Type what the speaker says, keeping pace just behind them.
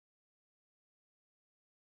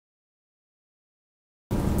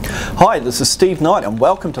Hi, this is Steve Knight and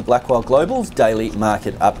welcome to Blackwell Global's Daily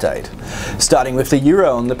Market Update. Starting with the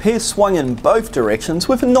Euro, and the pair swung in both directions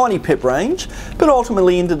with a 90 pip range, but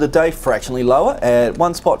ultimately ended the day fractionally lower at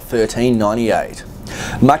one spot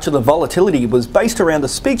 13.98. Much of the volatility was based around a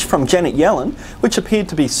speech from Janet Yellen, which appeared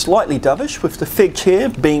to be slightly dovish, with the Fed chair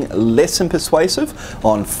being less than persuasive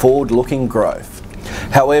on forward-looking growth.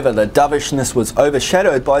 However, the dovishness was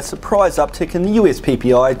overshadowed by a surprise uptick in the US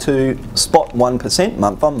PPI to spot 1%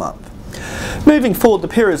 month on month. Moving forward, the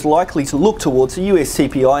pair is likely to look towards the US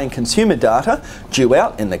CPI and consumer data due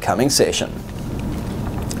out in the coming session.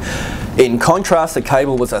 In contrast, the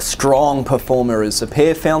cable was a strong performer as the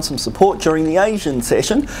pair found some support during the Asian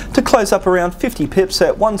session to close up around 50 pips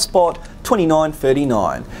at one spot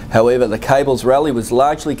 29.39. However, the cable's rally was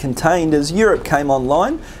largely contained as Europe came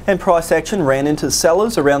online and price action ran into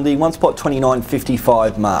sellers around the one spot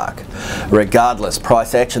 29.55 mark. Regardless,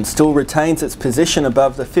 price action still retains its position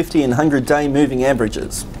above the 50 and 100-day moving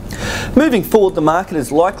averages. Moving forward, the market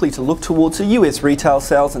is likely to look towards the US retail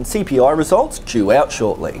sales and CPI results due out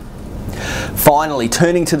shortly. Finally,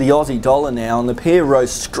 turning to the Aussie dollar now, and the pair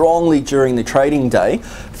rose strongly during the trading day,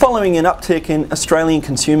 following an uptick in Australian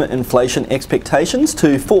consumer inflation expectations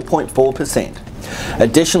to 4.4%.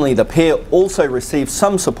 Additionally, the pair also received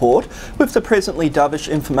some support with the presently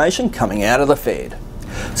dovish information coming out of the Fed.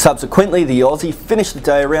 Subsequently, the Aussie finished the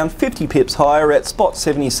day around 50 pips higher at spot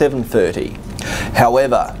 77.30.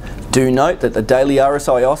 However, do note that the daily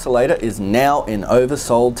RSI oscillator is now in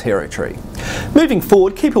oversold territory. Moving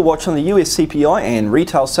forward, keep a watch on the US CPI and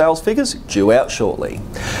retail sales figures due out shortly.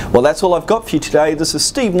 Well, that's all I've got for you today. This is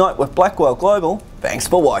Steve Knight with Blackwell Global. Thanks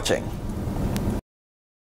for watching.